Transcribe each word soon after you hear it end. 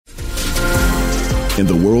In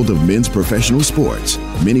the world of men's professional sports,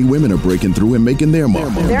 many women are breaking through and making their mark.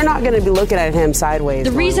 They're not going to be looking at him sideways.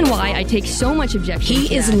 The reason why I take so much objection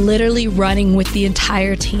He is literally running with the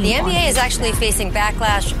entire team. The NBA is actually facing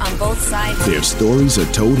backlash on both sides. Their stories are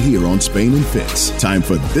told here on Spain and Fitz. Time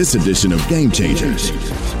for this edition of Game Changers.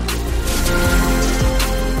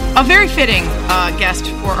 A very fitting guest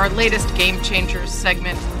for our latest Game Changers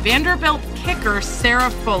segment, Vanderbilt kicker Sarah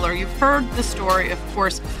Fuller. You've heard the story, of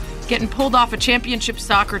course, getting pulled off a championship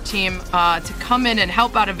soccer team to come in and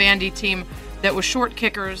help out a Vandy team that was short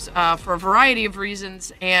kickers for a variety of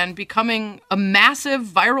reasons and becoming a massive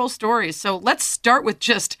viral story. So let's start with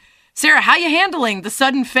just, Sarah, how you handling the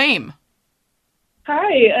sudden fame?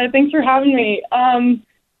 Hi, thanks for having me.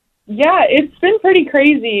 Yeah, it's been pretty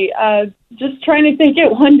crazy. Just trying to take it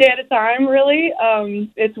one day at a time, really.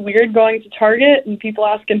 It's weird going to Target and people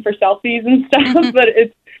asking for selfies and stuff, but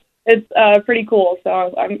it's pretty cool.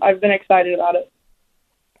 So I've been excited about it.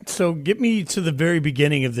 So get me to the very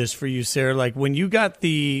beginning of this for you, Sarah. Like when you got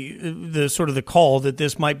the sort of the call that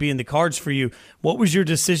this might be in the cards for you, what was your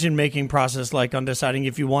decision-making process like on deciding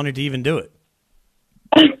if you wanted to even do it?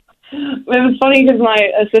 It was funny because my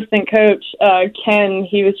assistant coach, Ken,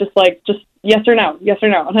 he was just like, just yes or no.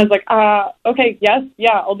 And I was like, okay, yes,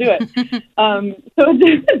 yeah, I'll do it. So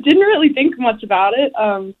didn't really think much about it.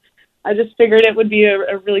 I just figured it would be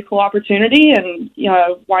a really cool opportunity, and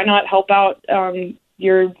why not help out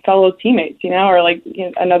your fellow teammates, or like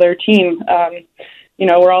another team.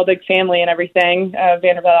 We're all a big family and everything,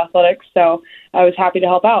 Vanderbilt Athletics, so I was happy to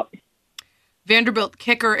help out. Vanderbilt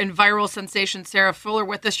kicker and viral sensation Sarah Fuller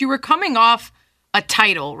with us. You were coming off a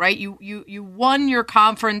title, right? You won your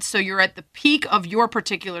conference, so you're at the peak of your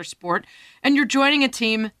particular sport, and you're joining a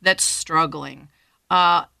team that's struggling.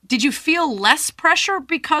 Did you feel less pressure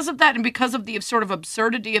because of that and because of the sort of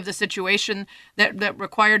absurdity of the situation that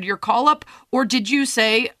required your call-up? Or did you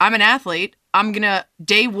say, I'm an athlete, I'm going to,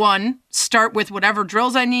 day one, start with whatever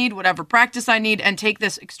drills I need, whatever practice I need, and take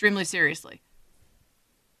this extremely seriously?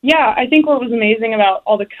 Yeah, I think what was amazing about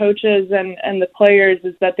all the coaches and the players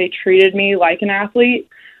is that they treated me like an athlete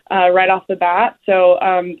right off the bat. So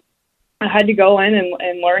I had to go in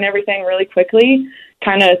and learn everything really quickly,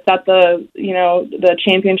 kind of set the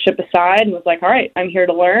championship aside and was like, all right, I'm here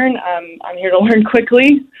to learn. I'm here to learn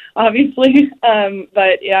quickly, obviously.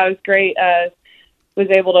 But yeah, it was great. Was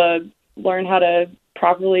able to learn how to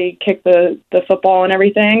properly kick the football and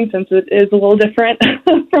everything, since it is a little different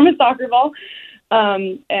from a soccer ball.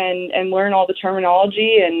 And learn all the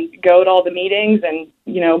terminology and go to all the meetings and,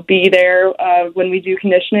 be there when we do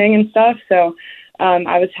conditioning and stuff. So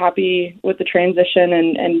I was happy with the transition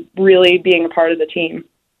and really being a part of the team.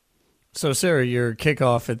 So, Sarah, your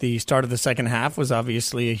kickoff at the start of the second half was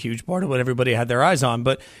obviously a huge part of what everybody had their eyes on,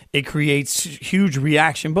 but it creates huge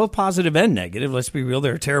reaction, both positive and negative. Let's be real,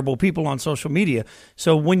 there are terrible people on social media.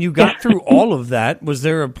 So when you got through all of that, was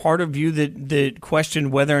there a part of you that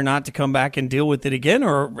questioned whether or not to come back and deal with it again,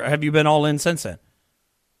 or have you been all in since then?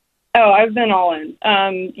 Oh, I've been all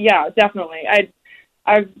in. Yeah, definitely.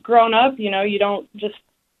 I've grown up, you don't just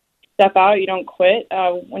step out, you don't quit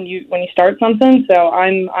when you start something. So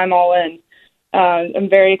I'm all in. I'm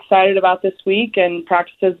very excited about this week, and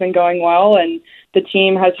practice has been going well, and the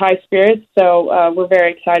team has high spirits. So we're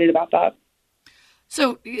very excited about that.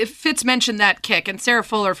 So Fitz mentioned that kick, and Sarah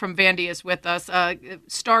Fuller from Vandy is with us,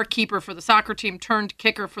 star keeper for the soccer team turned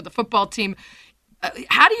kicker for the football team.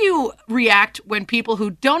 How do you react when people who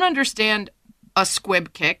don't understand a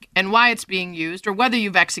squib kick and why it's being used, or whether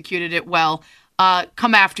you've executed it well,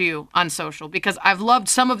 come after you on social? Because I've loved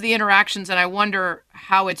some of the interactions, and I wonder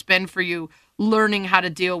how it's been for you learning how to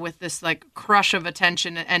deal with this like crush of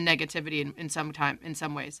attention and negativity in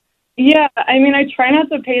some ways. Yeah, I mean, I try not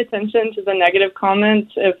to pay attention to the negative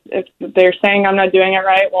comments. If they're saying I'm not doing it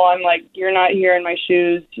right, well, I'm like, you're not here in my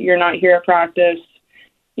shoes. You're not here at practice.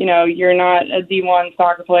 You're not a D1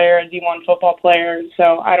 soccer player, a D1 football player,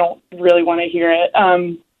 so I don't really want to hear it.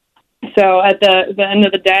 So at the end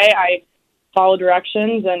of the day, I follow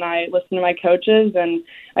directions and I listen to my coaches and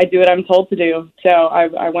I do what I'm told to do. So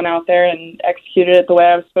I went out there and executed it the way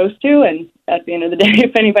I was supposed to. And at the end of the day,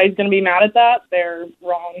 if anybody's going to be mad at that, they're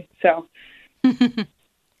wrong. So.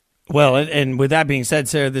 Well, and with that being said,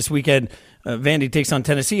 Sarah, this weekend, Vandy takes on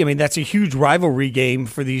Tennessee. I mean, that's a huge rivalry game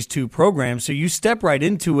for these two programs. So you step right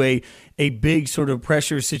into a big sort of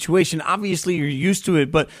pressure situation. Obviously, you're used to it,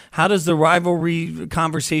 but how does the rivalry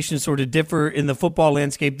conversation sort of differ in the football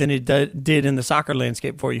landscape than it did in the soccer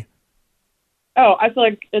landscape for you? Oh, I feel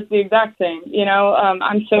like it's the exact same.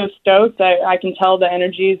 I'm so stoked. I can tell the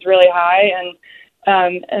energy is really high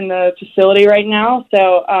and in the facility right now.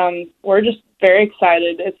 So we're just very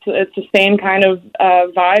excited. It's the same kind of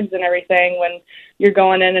vibes and everything when you're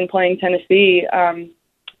going in and playing Tennessee.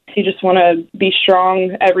 You just want to be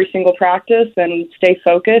strong every single practice and stay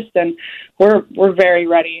focused, and we're very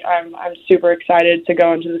ready. I'm super excited to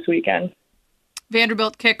go into this weekend.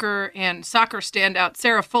 Vanderbilt kicker and soccer standout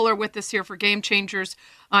Sarah Fuller with us here for Game Changers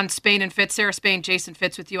on Spain and Fitz. Sarah Spain, Jason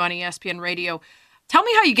Fitz with you on ESPN Radio. Tell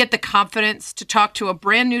me how you get the confidence to talk to a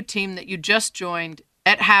brand new team that you just joined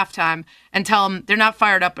at halftime and tell them they're not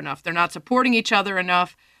fired up enough, they're not supporting each other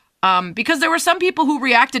enough. Because there were some people who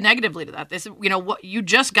reacted negatively to that. They said, what you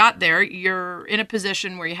just got there, you're in a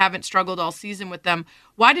position where you haven't struggled all season with them.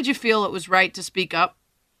 Why did you feel it was right to speak up?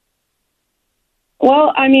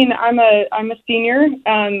 Well, I mean, I'm a senior.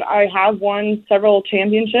 I have won several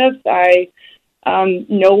championships. I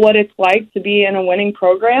know what it's like to be in a winning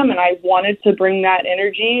program, and I wanted to bring that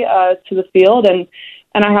energy to the field. And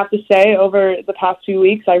I have to say, over the past few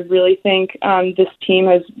weeks, I really think this team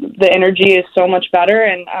the energy is so much better,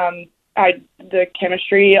 and the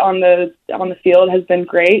chemistry on the field has been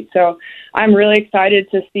great. So I'm really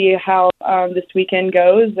excited to see how this weekend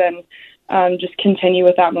goes and just continue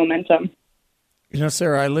with that momentum.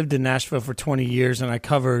 Sarah, I lived in Nashville for 20 years, and I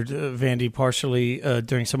covered Vandy partially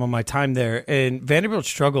during some of my time there. And Vanderbilt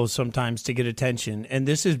struggles sometimes to get attention, and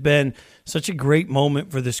this has been such a great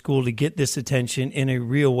moment for the school to get this attention in a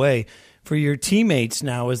real way. For your teammates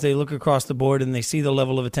now, as they look across the board and they see the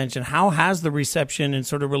level of attention, how has the reception and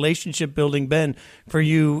sort of relationship building been for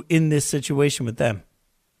you in this situation with them?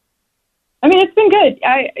 I mean, it's been good.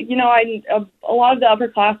 A lot of the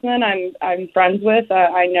upperclassmen I'm friends with.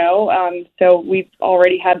 I know, so we've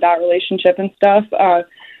already had that relationship and stuff.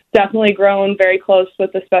 Definitely grown very close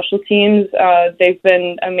with the special teams. They've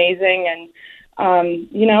been amazing, and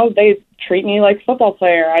they treat me like a football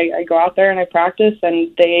player. I go out there and I practice, and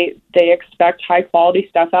they expect high quality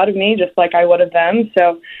stuff out of me, just like I would of them.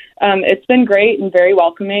 So it's been great and very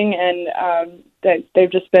welcoming, and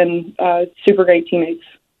they've just been super great teammates.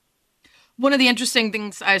 One of the interesting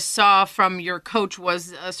things I saw from your coach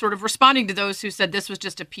was sort of responding to those who said this was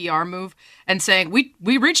just a PR move and saying,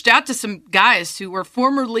 we reached out to some guys who were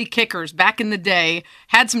formerly kickers back in the day,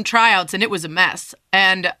 had some tryouts, and it was a mess.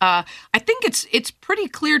 And I think it's pretty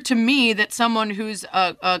clear to me that someone who's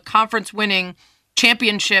a conference-winning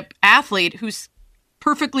championship athlete who's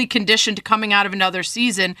perfectly conditioned coming out of another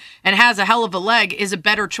season and has a hell of a leg is a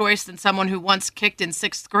better choice than someone who once kicked in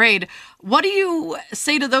sixth grade. What do you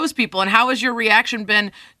say to those people, and how has your reaction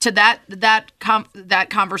been to that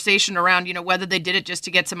conversation around, whether they did it just to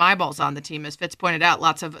get some eyeballs on the team? As Fitz pointed out,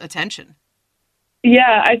 lots of attention.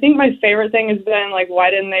 Yeah, I think my favorite thing has been, why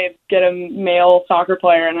didn't they get a male soccer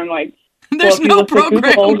player? And I'm like, there's no program.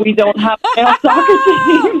 Google, we don't have a male soccer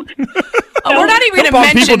team. We're not even going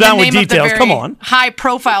to mention the name of the very Come on.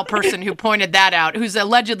 high-profile person who pointed that out, who's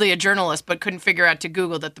allegedly a journalist but couldn't figure out to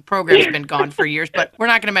Google that the program's been gone for years. But we're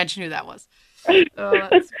not going to mention who that was. Oh,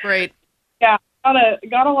 that's great. Yeah, got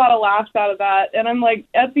a lot of laughs out of that. And I'm like,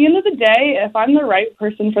 at the end of the day, if I'm the right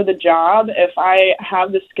person for the job, if I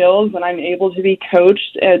have the skills and I'm able to be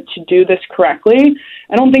coached to do this correctly,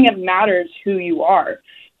 I don't think it matters who you are.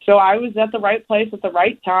 So I was at the right place at the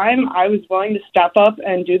right time. I was willing to step up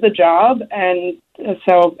and do the job. And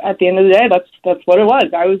so at the end of the day, that's what it was.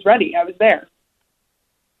 I was ready. I was there.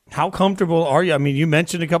 How comfortable are you? I mean, you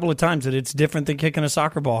mentioned a couple of times that it's different than kicking a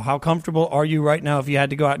soccer ball. How comfortable are you right now if you had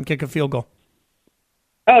to go out and kick a field goal?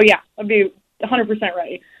 Oh, yeah. I'd be 100%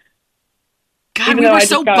 ready. God, we were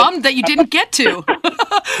so bummed that you didn't get to.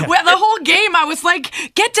 Well, the whole game, I was like,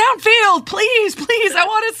 get downfield, please, I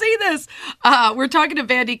want to see this. We're talking to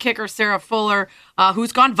Vandy kicker Sarah Fuller,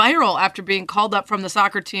 who's gone viral after being called up from the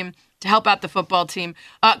soccer team to help out the football team.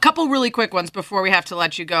 A couple really quick ones before we have to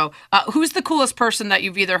let you go. Who's the coolest person that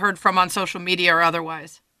you've either heard from on social media or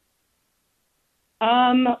otherwise?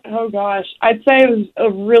 Oh, gosh. I'd say it was a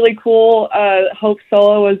really cool. Hope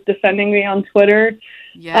Solo was defending me on Twitter.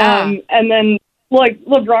 Yeah. And then,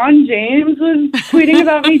 LeBron James was tweeting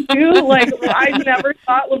about me too. I never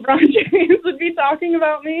thought LeBron James would be talking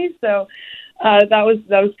about me. So that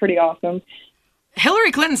was pretty awesome.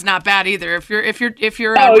 Hillary Clinton's not bad either. If you're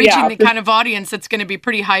reaching the kind of audience that's going to be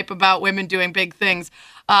pretty hype about women doing big things.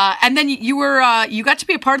 And then you got to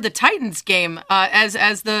be a part of the Titans game as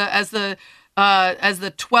the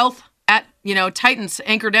 12th at Titans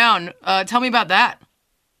anchor down. Tell me about that.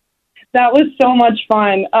 That was so much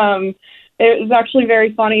fun. It was actually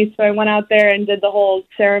very funny. So I went out there and did the whole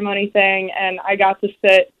ceremony thing, and I got to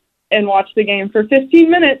sit and watch the game for 15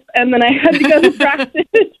 minutes, and then I had to go to practice.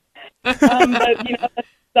 But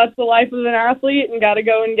that's the life of an athlete, and got to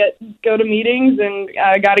go to meetings and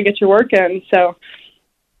got to get your work in. So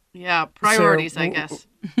Yeah, priorities, Sarah, I guess.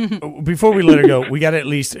 Before we let her go, we got to at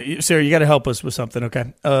least, Sarah, you got to help us with something,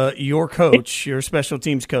 okay? Your coach, your special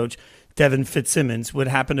teams coach, Devin Fitzsimmons, would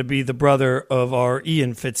happen to be the brother of our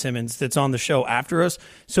Ian Fitzsimmons that's on the show after us.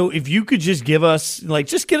 So if you could just give us,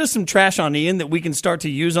 just get us some trash on Ian that we can start to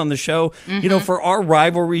use on the show, for our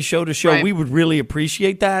rivalry show to show, Right. we would really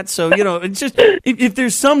appreciate that. So, it's just, if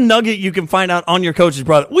there's some nugget you can find out on your coach's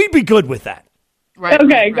brother, we'd be good with that. Right.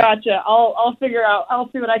 Okay, right. gotcha. I'll figure out.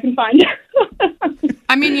 I'll see what I can find.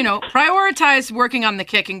 I mean, prioritize working on the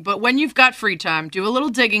kicking, but when you've got free time, do a little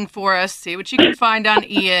digging for us, see what you can find on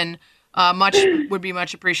Ian. Would be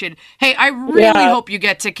much appreciated. Hey, I really hope you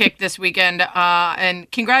get to kick this weekend,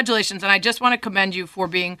 and congratulations. And I just want to commend you for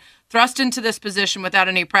being thrust into this position without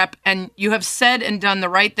any prep, and you have said and done the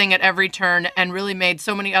right thing at every turn and really made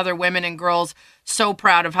so many other women and girls so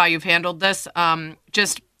proud of how you've handled this.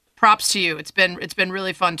 Just props to you. It's been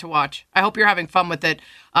really fun to watch. I hope you're having fun with it.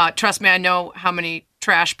 Trust me, I know how many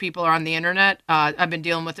trash people are on the internet. I've been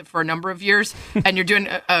dealing with it for a number of years, and you're doing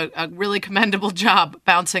a really commendable job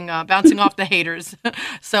bouncing off the haters.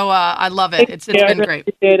 So I love it. It's been great.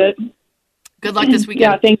 Appreciate it. Good luck this weekend.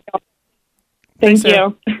 Yeah, thank you. Thank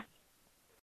you.